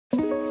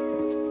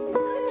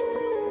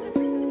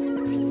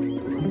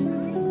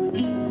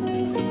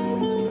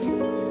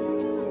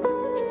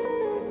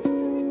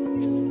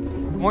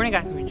Morning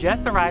guys, we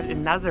just arrived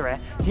in Nazaré.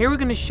 Here we're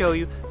going to show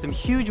you some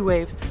huge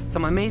waves,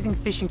 some amazing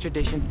fishing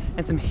traditions,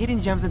 and some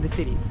hidden gems of the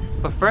city.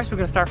 But first we're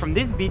going to start from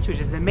this beach, which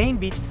is the main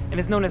beach and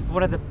is known as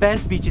one of the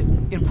best beaches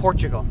in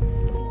Portugal.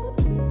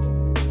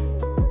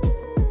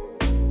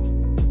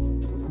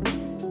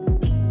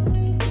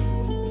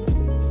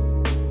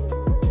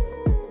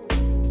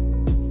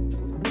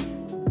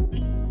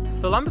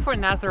 So long before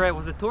Nazaré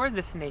was a tourist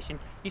destination,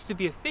 it used to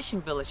be a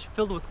fishing village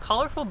filled with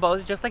colorful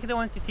boats, just like the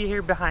ones you see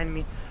here behind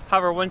me.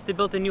 However, once they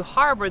built a new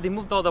harbor, they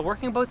moved all the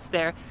working boats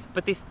there,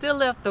 but they still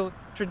left the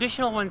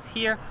traditional ones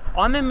here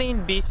on the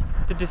main beach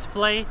to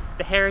display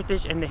the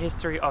heritage and the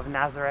history of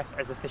Nazaré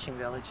as a fishing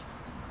village.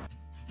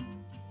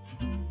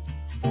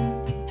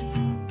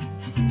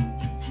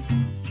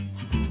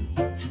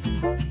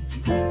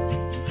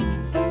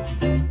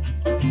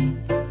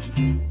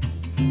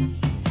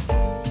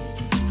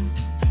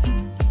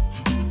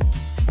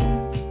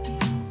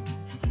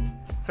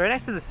 So right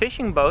next to the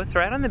fishing boats,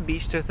 right on the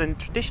beach, there's a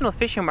traditional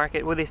fishing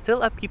market where they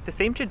still upkeep the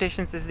same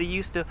traditions as they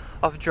used to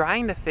of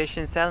drying the fish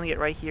and selling it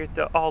right here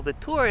to all the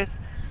tourists,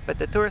 but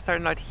the tourists are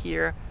not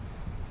here,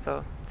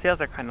 so sales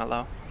are kind of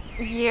low.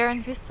 Yeah,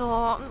 and we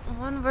saw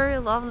one very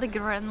lovely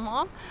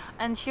grandma,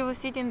 and she was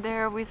sitting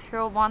there with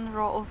her one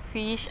row of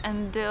fish,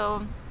 and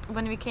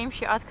when we came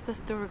she asked us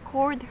to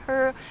record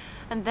her,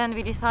 and then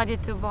we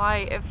decided to buy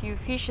a few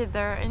fish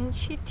there, and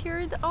she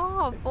teared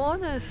up,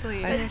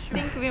 honestly. I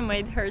think we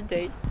made her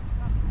day.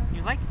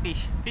 You like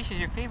fish. Fish is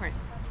your favorite.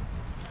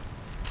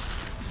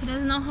 She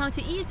doesn't know how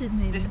to eat it,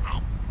 maybe. Just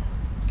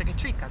take a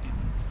treat, Kazma.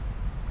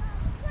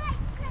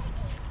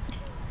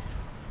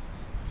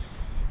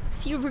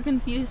 Super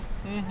confused.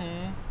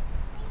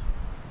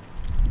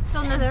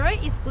 So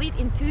Nazaré is split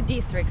in two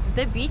districts,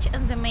 the beach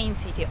and the main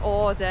city,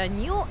 or the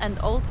new and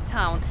old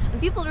town. And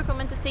people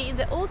recommend to stay in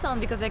the old town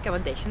because the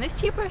accommodation is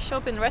cheaper,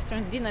 shopping,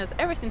 restaurants, dinners,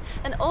 everything,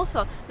 and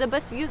also the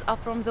best views are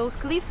from those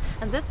cliffs,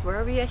 and that's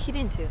where we are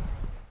heading to.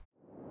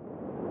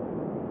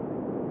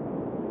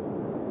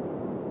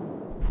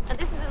 And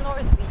this is the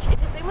North Beach.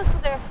 It is famous for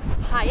their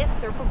highest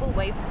surfable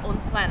waves on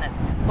planet.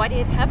 Why did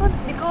it happen?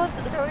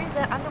 Because there is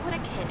an underwater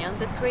canyon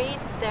that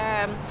creates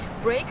the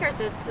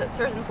breakers at a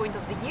certain point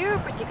of the year,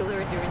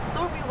 particularly during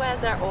stormy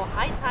weather or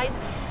high tides,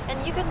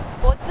 and you can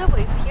spot the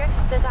waves here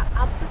that are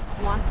up to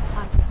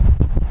 100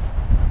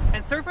 feet.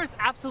 And surfers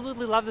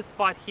absolutely love the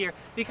spot here.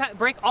 They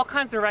break all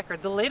kinds of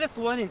records. The latest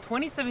one in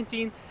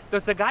 2017,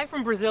 there's the guy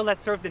from Brazil that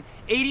surfed an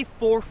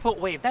 84-foot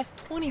wave. That's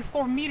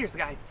 24 meters,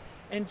 guys.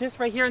 And just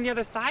right here on the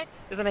other side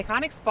is an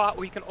iconic spot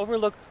where you can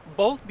overlook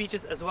both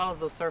beaches as well as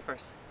those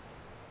surfers.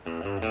 The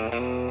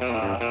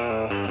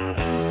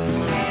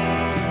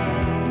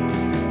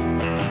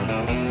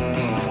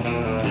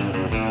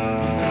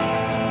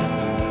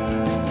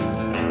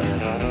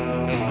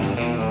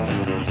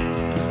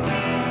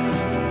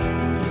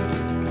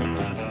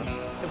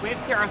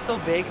waves here are so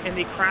big and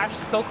they crash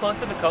so close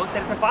to the coast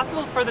that it's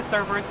impossible for the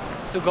surfers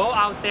to go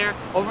out there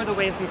over the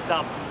waves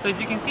themselves. So as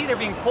you can see, they're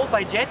being pulled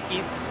by jet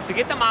skis to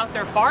get them out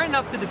there far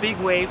enough to the big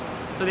waves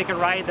so they can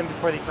ride them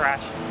before they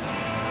crash.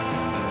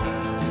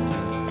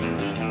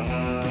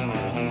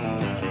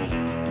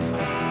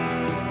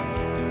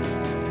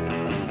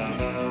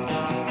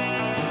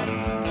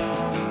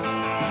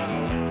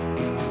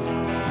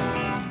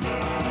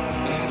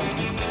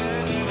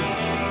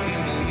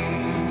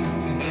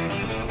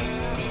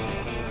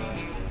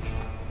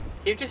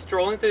 If you're just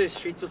strolling through the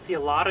streets, you'll see a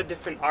lot of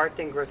different art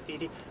and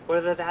graffiti,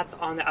 whether that's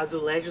on the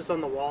azulejos on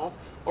the walls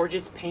or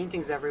just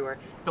paintings everywhere.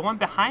 The one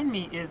behind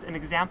me is an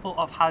example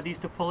of how they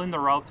used to pull in the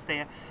ropes.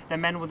 The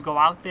men would go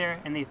out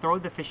there and they throw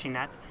the fishing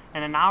nets,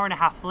 and an hour and a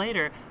half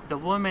later, the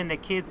women, the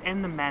kids,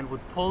 and the men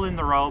would pull in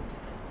the ropes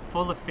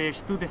full of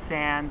fish through the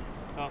sand.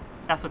 So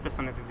that's what this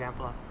one is an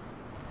example of.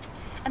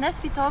 And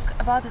as we talk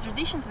about the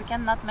traditions, we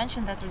cannot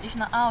mention the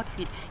traditional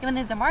outfit. Even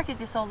in the market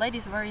we saw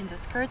ladies wearing the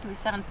skirt with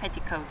 7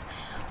 petticoats.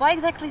 Why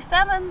exactly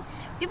 7?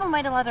 People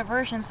made a lot of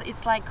versions.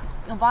 It's like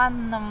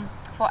one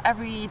for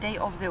every day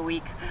of the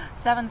week.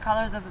 7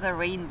 colors of the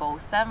rainbow,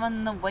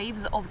 7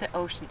 waves of the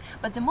ocean.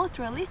 But the most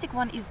realistic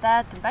one is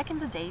that back in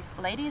the days,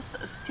 ladies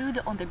stood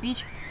on the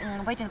beach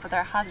waiting for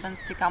their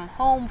husbands to come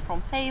home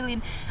from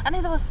sailing, and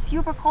it was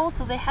super cold,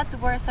 so they had to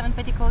wear 7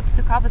 petticoats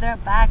to cover their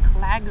back,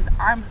 legs,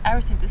 arms,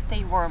 everything to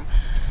stay warm.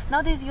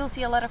 Nowadays you'll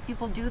see a lot of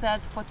people do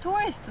that for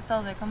tourists to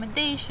sell their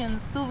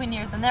accommodations,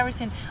 souvenirs and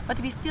everything, but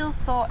we still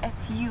saw a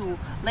few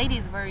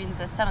ladies wearing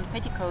the 7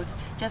 petticoats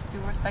just to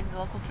respect the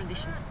local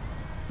traditions.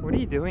 What are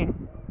you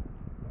doing?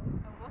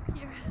 I walk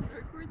here and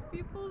record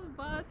people's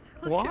butt.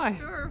 Why?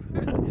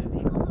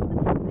 Because of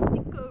the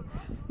petticoats.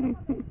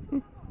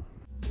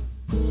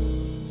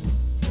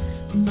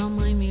 Sua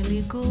mãe me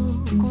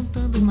ligou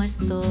contando uma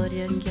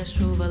história que a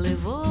chuva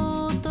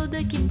levou todo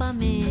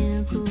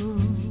equipamento.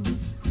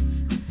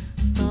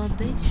 Só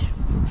deixou.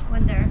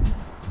 Went there.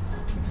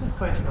 It's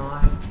quite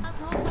nice.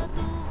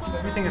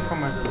 Everything is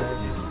from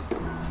Azulejo.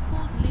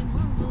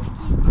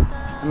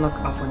 And look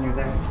up when you're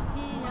there.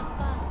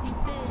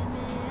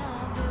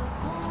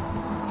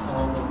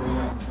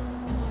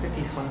 Look at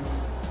these ones.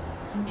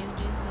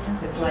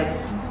 It's like,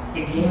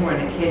 it game where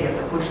in a kid you have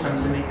to push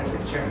them to make a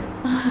picture.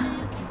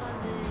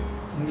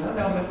 You know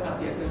they all messed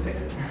up, you have to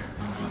fix it.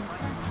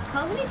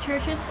 How many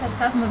churches has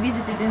Cosmo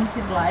visited in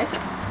his life?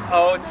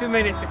 Oh, too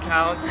many to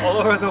count, all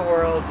over the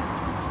world.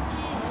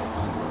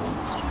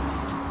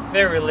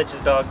 Very religious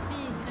dog.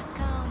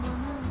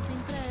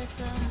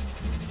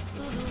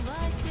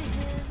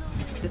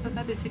 Just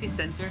outside the city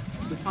center,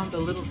 we found a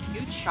little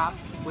cute shop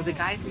where the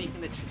guy's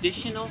making the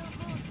traditional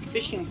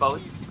fishing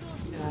boats,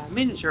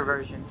 miniature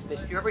version. But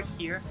if you're ever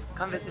here,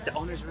 come visit. The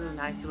owner's really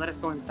nice. He let us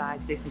go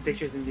inside, take some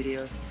pictures and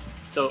videos.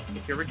 So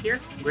if you're ever here,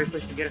 great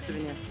place to get a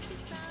souvenir.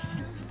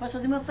 Posso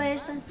fazer uma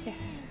festa?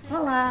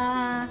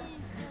 Olá!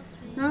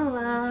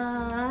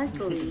 Olá!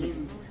 Que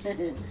lindo!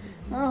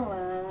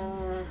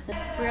 Olá!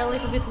 We're a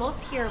little bit lost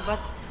here, but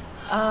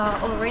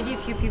already a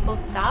few people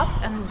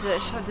stopped and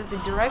showed us the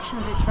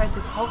directions. They tried to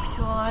talk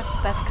to us,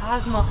 but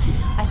Cosmo,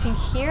 I think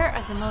here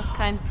are the most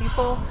kind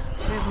people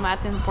we've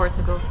met in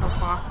Portugal so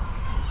far.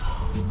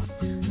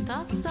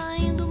 Tá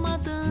saindo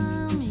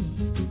madame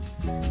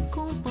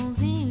com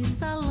pãozinho e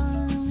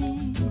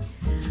salame.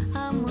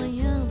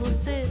 Amanhã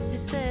você se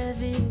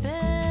serve,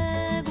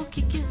 pega o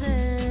que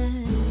quiser.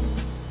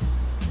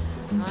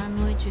 A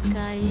noite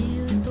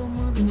caiu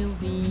tomando meu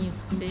vinho,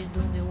 fez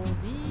do meu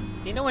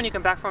ouvido. You know when you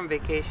come back from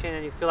vacation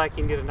and you feel like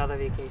you need another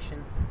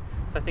vacation?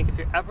 So I think if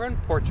you're ever in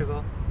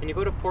Portugal and you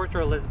go to Porto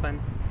or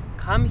Lisbon,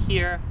 come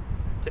here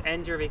to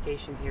end your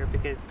vacation here,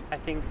 because I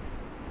think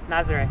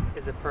Nazaré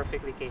is a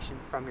perfect vacation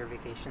from your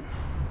vacation.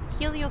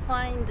 Here you'll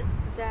find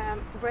the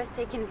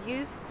breathtaking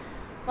views,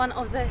 one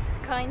of the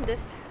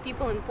kindest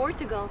people in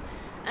Portugal,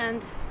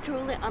 and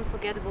truly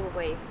unforgettable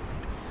waves.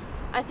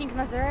 I think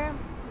Nazaré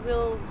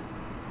will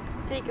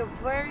take a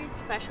very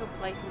special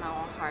place in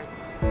our hearts.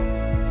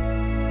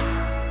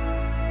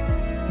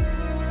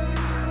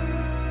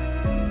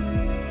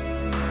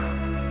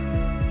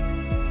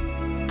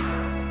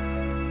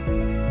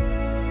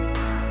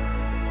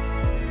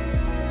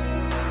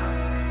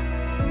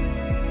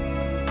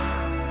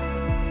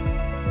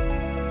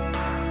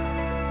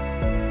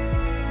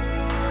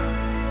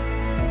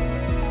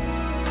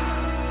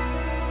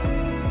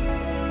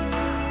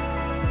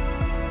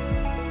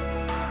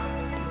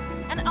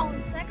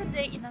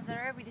 Day in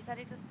Nazaré, we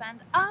decided to spend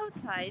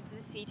outside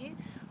the city.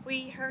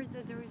 We heard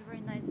that there is a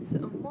very nice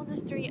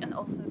monastery and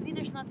also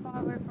Óbidos not far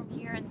away from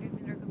here, and we've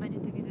been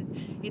recommended to visit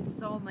it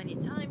so many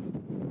times.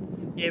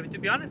 Yeah, but to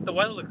be honest, the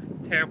weather looks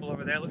terrible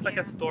over there. It looks like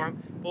a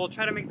storm, but we'll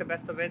try to make the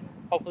best of it.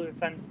 Hopefully the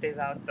sun stays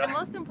out. So. The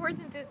most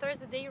important is to start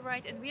the day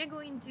right, and we are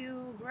going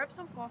to grab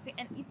some coffee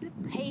and eat the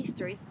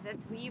pastries that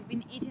we've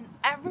been eating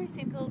every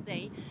single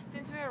day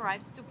since we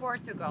arrived to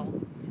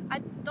Portugal. I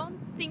don't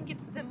think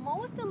it's the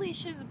most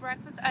delicious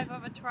breakfast I've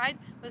ever tried,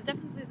 but it's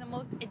definitely the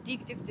most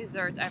addictive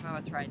dessert I've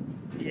ever tried.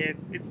 Yeah,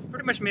 it's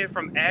pretty much made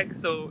from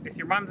eggs, so if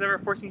your mom's ever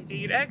forcing you to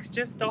eat eggs,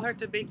 just tell her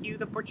to bake you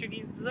the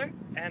Portuguese dessert,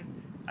 and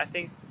I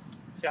think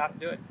she'll have to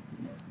do it.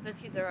 Let's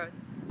hit the road.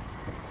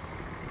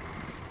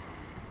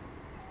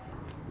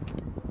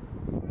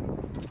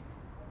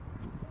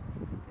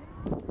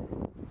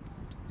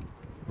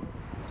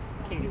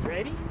 King is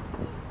ready.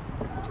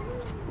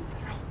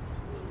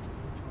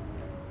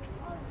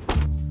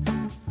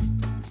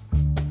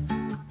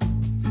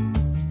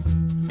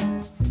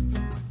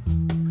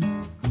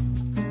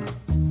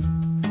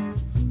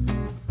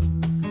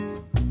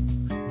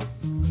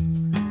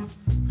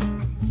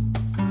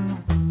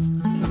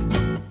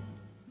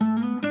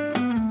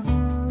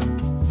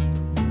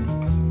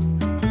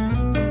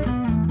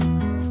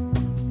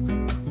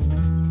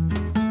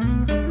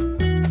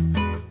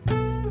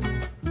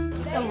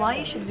 Why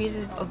you should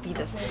visit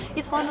Óbidos.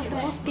 It's one of the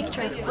most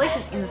picturesque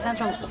places in the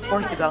center of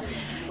Portugal.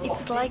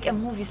 It's like a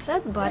movie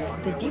set, but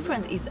the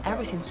difference is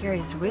everything here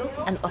is real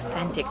and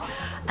authentic.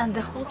 And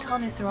the whole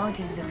town is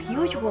surrounded with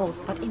huge walls,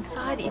 but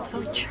inside it's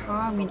so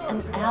charming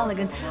and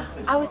elegant.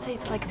 I would say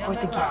it's like a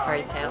Portuguese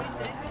fairy tale.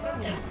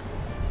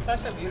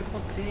 Such a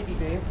beautiful city,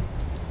 babe.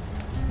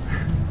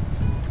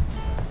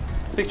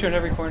 Picture in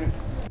every corner.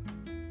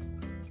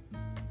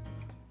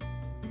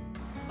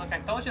 Look, I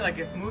told you, like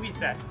this movie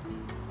set.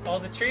 All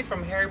the trees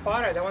from Harry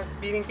Potter that was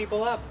beating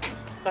people up.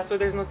 That's why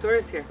there's no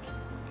tourists here.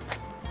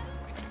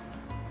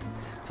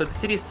 So the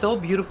city is so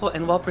beautiful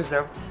and well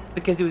preserved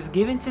because it was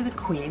given to the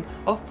Queen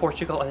of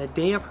Portugal on the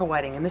day of her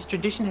wedding, and this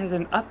tradition has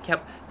been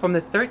upkept from the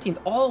 13th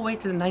all the way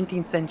to the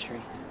 19th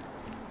century.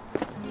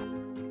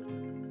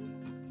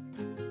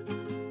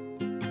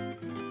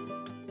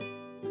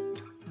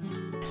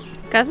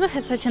 Cosmo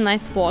has such a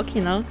nice walk,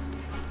 you know?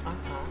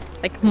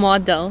 Like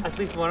model. At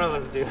least one of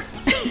us do.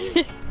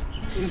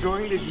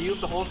 Enjoying the view of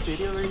the whole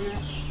city over here.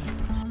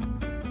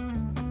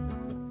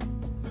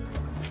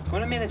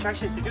 One of the main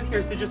attractions to do here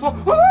is to just walk.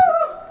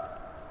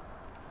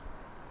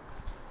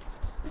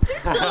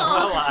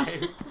 I'm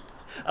alive.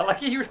 I'm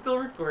lucky you were still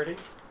recording.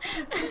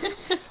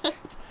 Can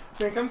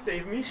you come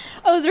save me?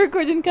 I was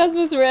recording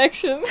Cosmo's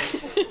reaction.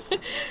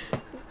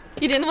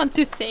 You didn't want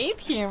to save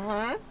him,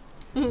 huh?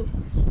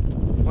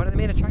 One of the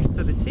main attractions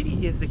of the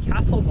city is the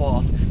castle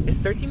walls. It's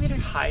 13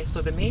 meters high,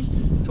 so the main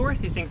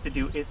touristy thing to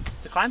do is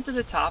to climb to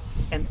the top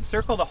and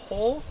circle the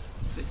whole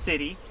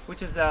city,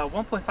 which is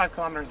 1.5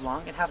 kilometers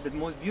long, and have the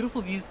most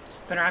beautiful views,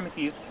 panoramic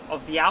views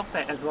of the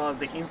outside as well as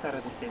the inside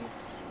of the city.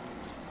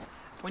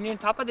 When you're on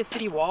top of the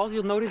city walls,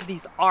 you'll notice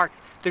these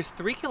arcs. There's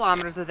 3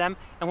 kilometers of them,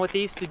 and what they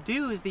used to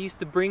do is they used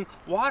to bring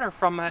water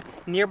from a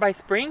nearby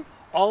spring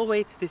all the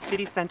way to the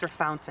city center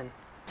fountain.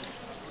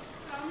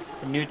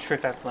 A new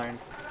trick I've learned.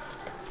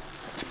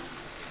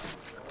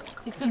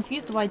 He's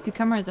confused why 2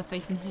 cameras are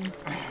facing him.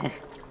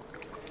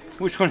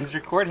 Which one is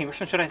recording? Which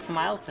one should I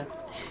smile to?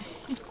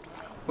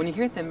 When you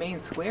hear the main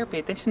square, pay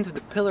attention to the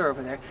pillar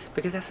over there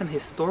because it has some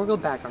historical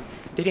background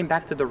dating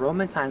back to the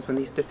Roman times when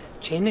they used to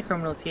chain the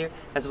criminals here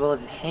as well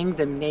as hang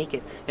them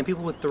naked, and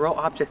people would throw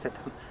objects at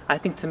them. I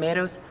think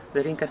tomatoes,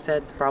 the Rinka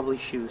said, probably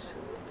shoes.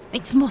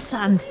 Makes more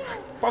sense.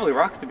 Probably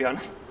rocks, to be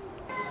honest.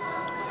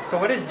 So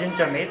what is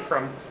Ginja made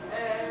from?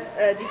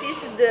 This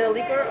is the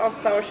liquor of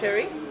sour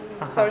cherry.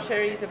 Sour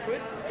cherry is a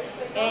fruit,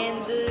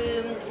 and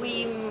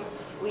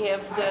we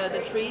have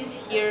the trees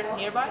here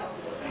nearby.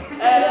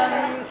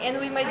 And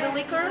we made the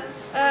liquor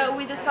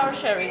with the sour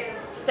cherry,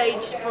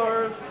 staged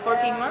for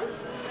 14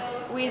 months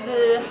with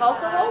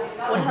alcohol,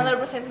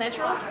 100%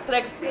 natural,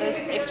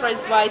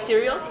 extracted by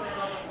cereals,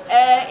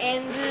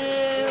 and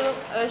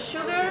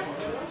sugar,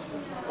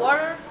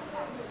 water,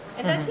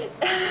 and that's it.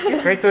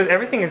 Great, so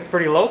everything is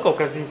pretty local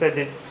because you said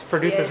it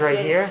produces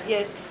here?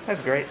 Yes.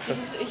 That's great.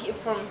 This is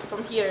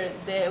from here.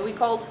 We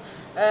called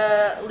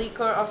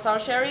liquor of sour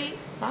cherry,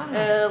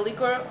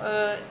 liquor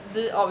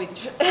the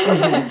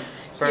Óbidos.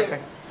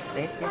 Perfect.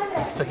 Thank you.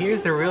 So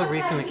here's the real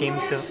reason we came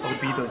to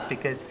Óbidos,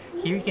 because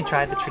here you can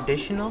try the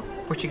traditional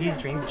Portuguese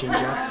drink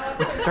Ginja,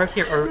 which is served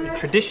here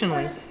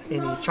traditionally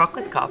in a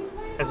chocolate cup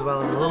as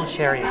well as a little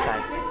cherry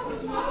inside.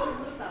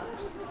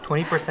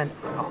 20%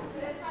 alcohol.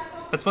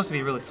 But it's supposed to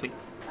be really sweet.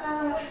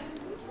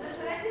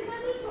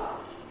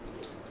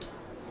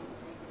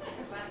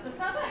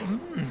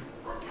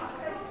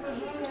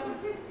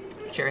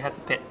 Cherry has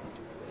a pit.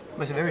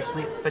 It's very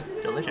sweet, but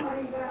delicious.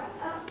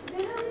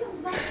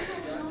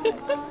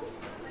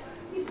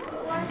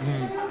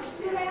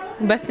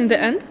 Best in the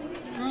end?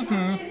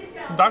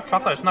 Dark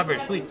chocolate is not very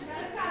sweet.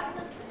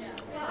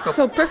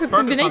 So perfect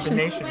combination.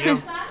 Yeah.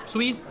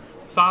 Sweet,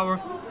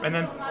 sour, and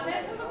then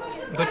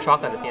good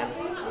chocolate at the end.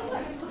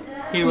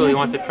 He really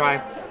wants to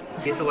try,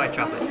 get the white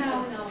chocolate.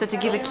 So to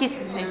give a kiss,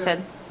 they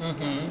said.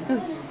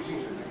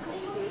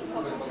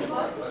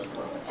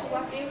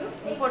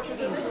 Em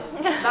português,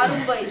 dar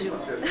beijo.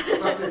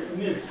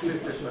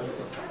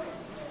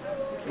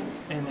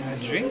 And they're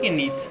drinking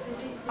it.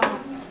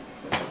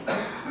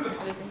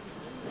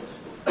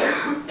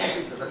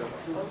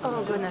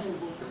 Oh goodness.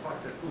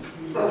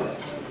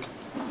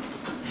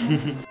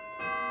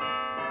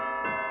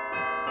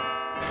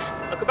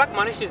 Alcobaça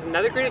Monastery is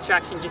another great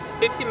attraction just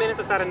 50 minutes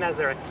outside of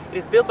Nazaré. It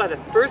is built by the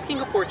first king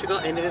of Portugal,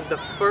 and it is the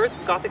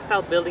first Gothic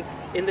style building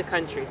in the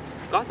country.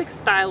 Gothic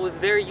style was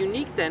very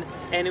unique then,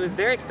 and it was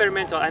very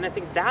experimental, and I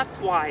think that's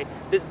why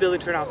this building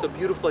turned out so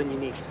beautiful and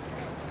unique.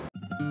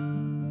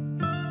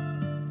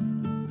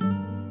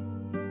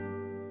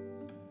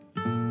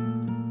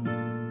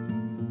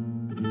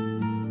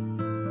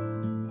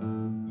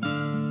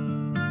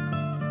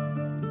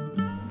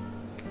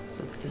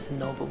 So this is a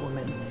noble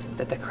woman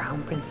that the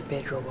Crown Prince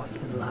Pedro was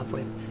in love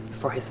with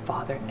before his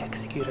father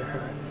executed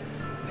her.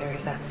 Very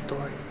sad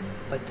story,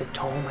 but the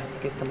tomb I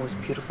think is the most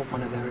beautiful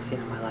one I've ever seen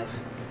in my life.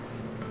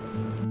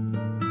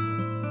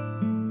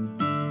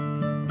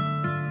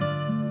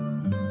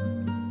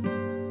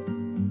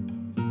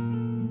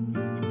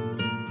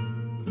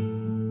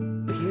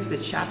 So here's the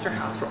chapter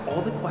house where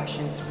all the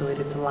questions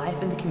related to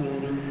life in the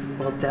community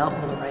were dealt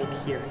with right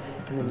here.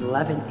 And in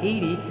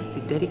 1180,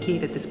 they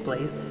dedicated this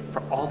place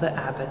for all the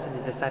abbots, and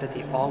they decided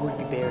they all would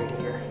be buried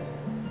here.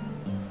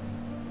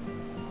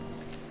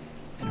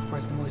 And of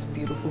course, the most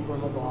beautiful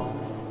room of all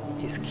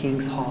is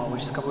King's Hall,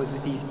 which is covered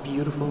with these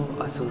beautiful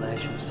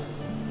azulejos.